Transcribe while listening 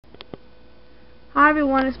Hi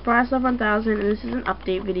everyone, it's Brasov1000 and this is an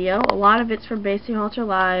update video. A lot of it's for Bay State Halter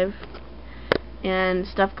Live and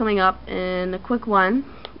stuff coming up, and a quick one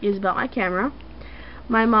is about my camera.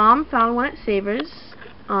 My mom found one at Savers.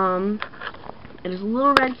 It is a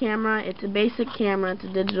little red camera. It's a basic camera. It's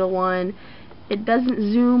a digital one. It doesn't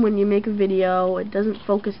zoom when you make a video. It doesn't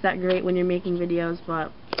focus that great when you're making videos,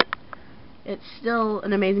 but it's still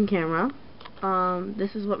an amazing camera.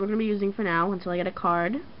 This is what we're going to be using for now until I get a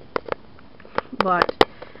card. But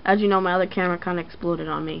as you know, my other camera kind of exploded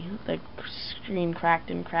on me. The screen cracked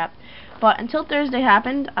and crap. But until Thursday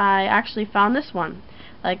happened, I actually found this one.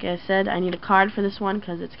 Like I said, I need a card for this one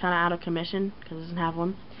because it's kind of out of commission because it doesn't have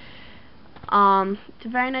one. It's a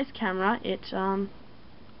very nice camera. It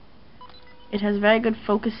has very good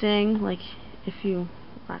focusing. Like if you,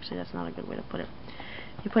 actually that's not a good way to put it.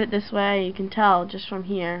 If you put it this way, you can tell just from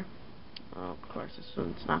here. Oh, of course, this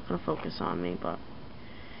one's not going to focus on me, but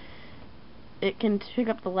it can pick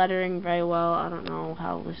up the lettering very well. I don't know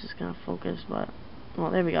how this is going to focus, but,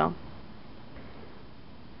 well, there we go.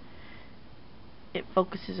 It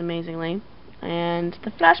focuses amazingly. And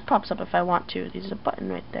the flash pops up if I want to. There's a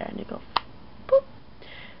button right there, and you go, boop.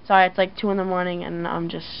 Sorry, it's like 2 in the morning, and I'm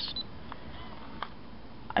just,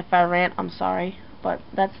 if I rant, I'm sorry. But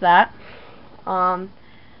that's that.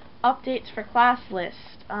 Updates for class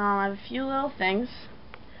list. I have a few little things.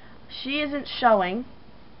 She isn't showing.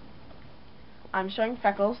 I'm showing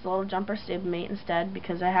Freckles, the little jumper stablemate, instead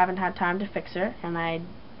because I haven't had time to fix her, and I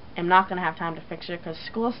am not going to have time to fix her because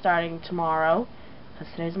school is starting tomorrow, because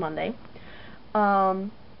today's Monday. So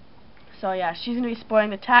yeah, she's going to be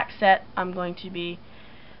sporting the tack set I'm going to be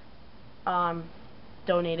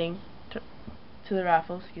donating to the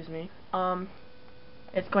raffle, excuse me.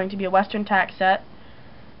 It's going to be a Western tack set.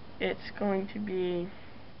 It's going to be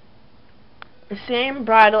the same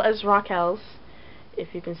bridle as Raquel's.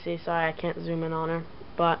 If you can see, sorry I can't zoom in on her,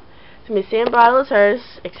 but it's going to be the same bridle as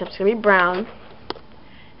hers, except it's going to be brown,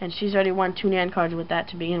 and she's already won 2 Nan cards with that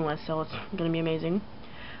to begin with, so it's going to be amazing.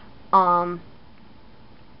 A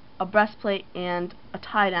breastplate and a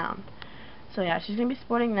tie-down. So yeah, she's going to be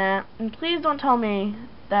sporting that, and please don't tell me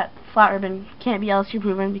that flat ribbon can't be LSU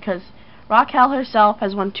proven, because Raquel herself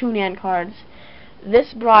has won 2 Nan cards.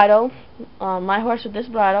 This bridle, my horse with this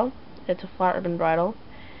bridle, it's a flat ribbon bridle,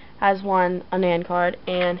 has won a Nan card,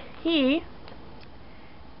 and he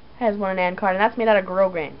has won a Nan card, and that's made out of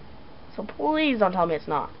grosgrain. So please don't tell me it's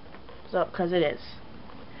not. So, because it is.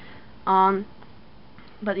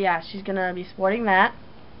 But yeah, she's gonna be sporting that.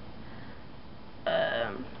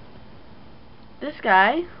 This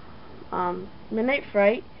guy, Midnight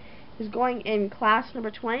Fright, is going in class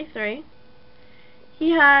number 23.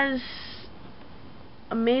 He has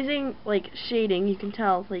amazing, like, shading. You can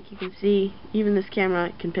tell, like, you can see, even this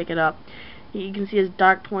camera can pick it up. You can see his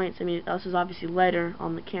dark points. I mean, this is obviously lighter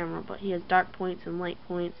on the camera, but he has dark points and light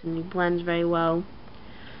points, and he blends very well.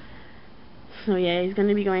 So yeah, he's going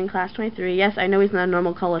to be going in class 23. Yes, I know he's not a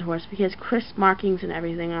normal colored horse, but he has crisp markings and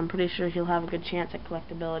everything. I'm pretty sure he'll have a good chance at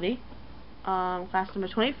collectability. Class number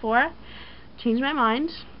 24. Changed my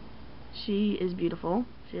mind. She is beautiful.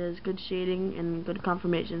 She has good shading and good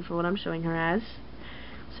confirmation for what I'm showing her as.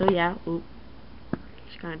 So yeah, oop,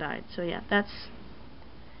 she kind of died. So yeah, that's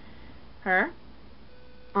her.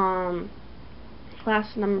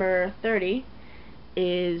 Class number 30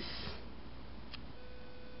 is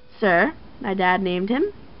Sir. My dad named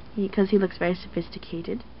him because he looks very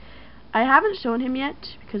sophisticated. I haven't shown him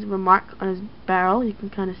yet because of a mark on his barrel. You can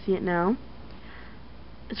kind of see it now.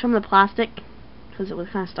 It's from the plastic because it was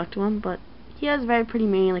kind of stuck to him, but he has very pretty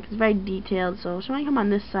mane. Like, it's very detailed. So showing him on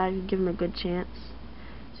this side would give him a good chance.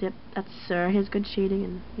 So yep, that's Sir. He has good shading,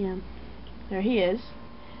 and yeah, there he is.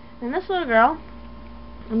 And this little girl,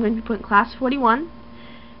 I'm going to be putting class 41.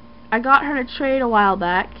 I got her to trade a while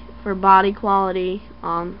back for body quality,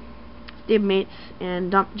 stabmates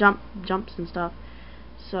and jumps and stuff.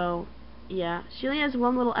 So yeah, she only has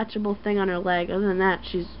one little etchable thing on her leg. Other than that,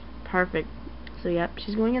 she's perfect. So yep,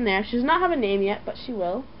 she's going in there. She does not have a name yet, but she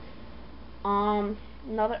will.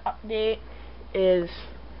 Another update is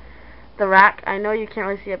the rack. I know you can't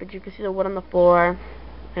really see it, but you can see the wood on the floor,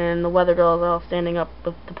 and the weather girls are all standing up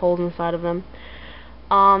with the poles inside of them.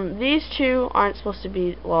 These two aren't supposed to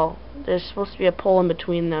be, well, there's supposed to be a pole in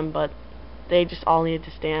between them, but they just all need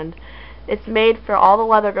to stand. It's made for all the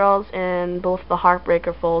weather girls and both the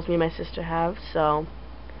Heartbreaker foals me and my sister have, so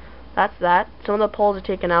that's that. Some of the poles are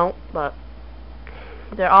taken out, but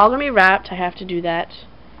they're all going to be wrapped. I have to do that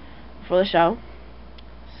for the show.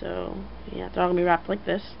 So yeah, they're all going to be wrapped like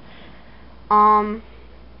this. And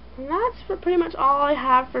that's pretty much all I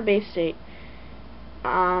have for Bay State.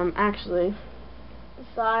 Actually,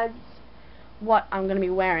 besides what I'm gonna be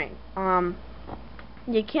wearing.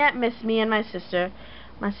 You can't miss me and my sister.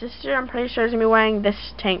 My sister, I'm pretty sure, is gonna be wearing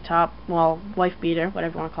this tank top, well, wife beater,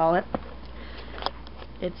 whatever you want to call it.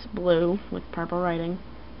 It's blue with purple writing.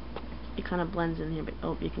 It kind of blends in here, but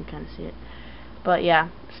oh, you can kind of see it. But yeah,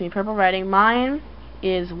 it's gonna be purple writing. Mine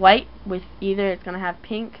is white with either it's gonna have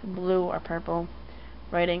pink, blue, or purple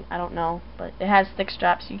writing. I don't know, but it has thick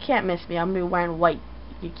straps. You can't miss me. I'm gonna be wearing white.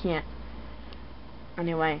 You can't.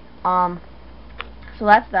 Anyway, so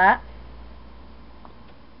that's that.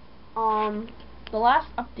 The last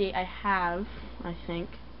update I have, I think,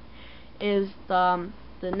 is the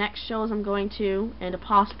next shows I'm going to, and a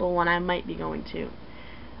possible one I might be going to.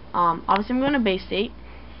 Obviously I'm going to Bay State.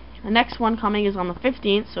 The next one coming is on the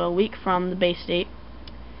 15th, so a week from the Bay State.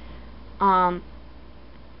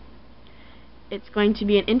 It's going to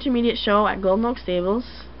be an intermediate show at Golden Oak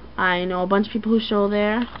Stables. I know a bunch of people who show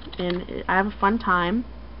there, and I have a fun time.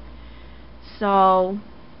 So,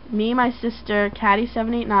 me, my sister,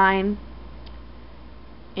 Caddy789,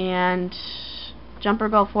 and Jumper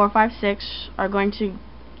Girl 456 are going to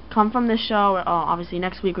come from this show. Obviously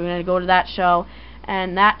next week we're going to go to that show,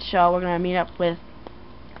 and that show we're going to meet up with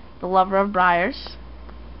the Lover of Briars.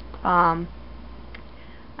 I've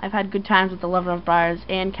had good times with the Lover of Briars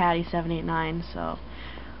and Caddy789, so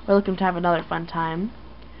we're looking to have another fun time.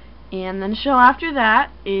 And then the show after that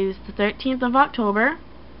is the 13th of October.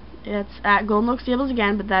 It's at Golden Oak Stables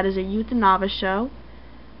again, but that is a youth and novice show.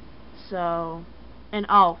 So, and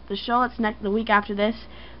oh, the show that's the week after this,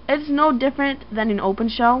 it's no different than an open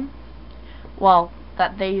show. Well,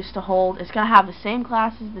 that they used to hold. It's gonna have the same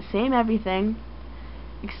classes, the same everything,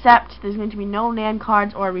 except there's going to be no NAN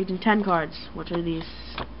cards or Region 10 cards, which are these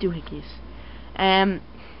doohickeys. And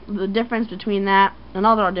the difference between that,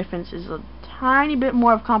 another difference, is a tiny bit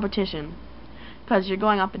more of competition, because you're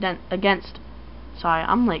going up against, sorry,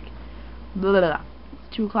 I'm like, blah, blah, blah.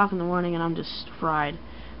 It's 2 o'clock in the morning and I'm just fried.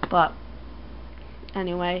 But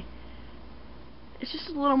anyway, it's just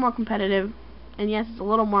a little more competitive, and yes, it's a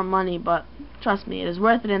little more money, but trust me, it is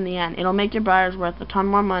worth it in the end. It'll make your Briars worth a ton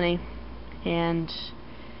more money, and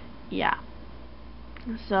yeah.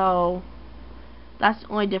 So that's the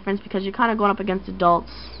only difference, because you're kind of going up against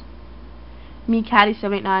adults. Me,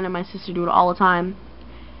 Caddy789, and my sister do it all the time,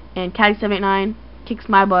 and Caddy789 kicks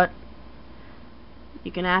my butt.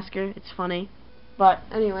 You can ask her, it's funny. But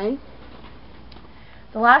anyway,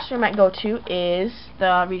 the last show I might go to is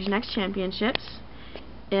the Region X Championships.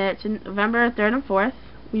 It's in November 3rd and 4th.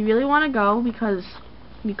 We really want to go because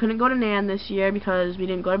we couldn't go to NAN this year because we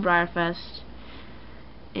didn't go to Briarfest.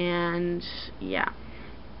 And yeah,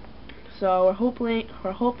 so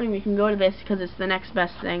we're hoping we can go to this because it's the next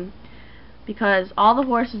best thing. Because all the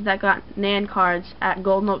horses that got NAN cards at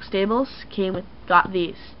Golden Oak Stables got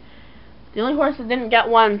these. The only horse that didn't get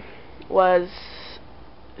one was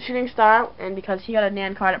Shooting Star, and because he got a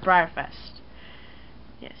NAN card at Briarfest.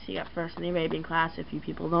 Yes, he got first in the Arabian class, if you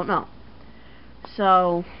people don't know.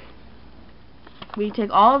 So we take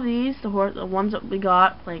all of these, the ones that we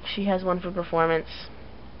got, like she has one for performance.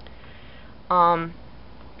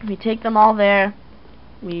 We take them all there.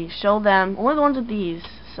 We show them only the ones with these.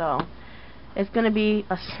 So it's going to be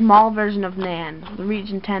a small version of NAN, the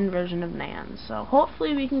Region 10 version of NAN. So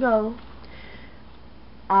hopefully we can go.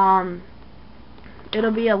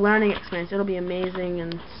 It'll be a learning experience. It'll be amazing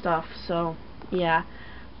and stuff. So yeah,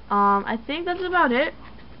 I think that's about it.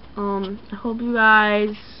 I hope you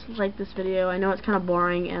guys like this video. I know it's kind of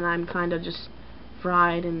boring and I'm kind of just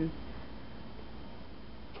fried and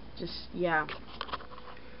just, yeah.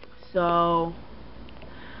 So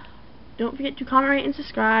don't forget to comment, rate, and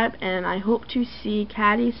subscribe, and I hope to see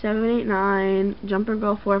Caddy789, Jumper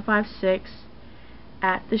Girl 456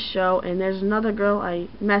 at the show. And there's another girl I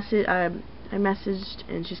messaged,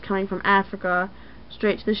 and she's coming from Africa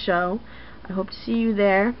straight to the show. I hope to see you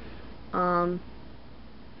there. I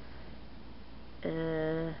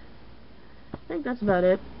think that's about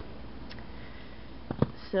it.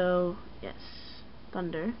 So yes,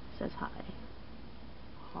 Thunder says hi.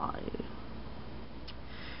 Hi.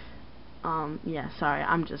 Yeah, sorry,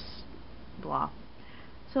 I'm just blah.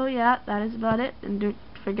 So yeah, that is about it, and don't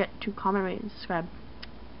forget to comment, rate, and subscribe.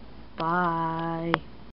 Bye.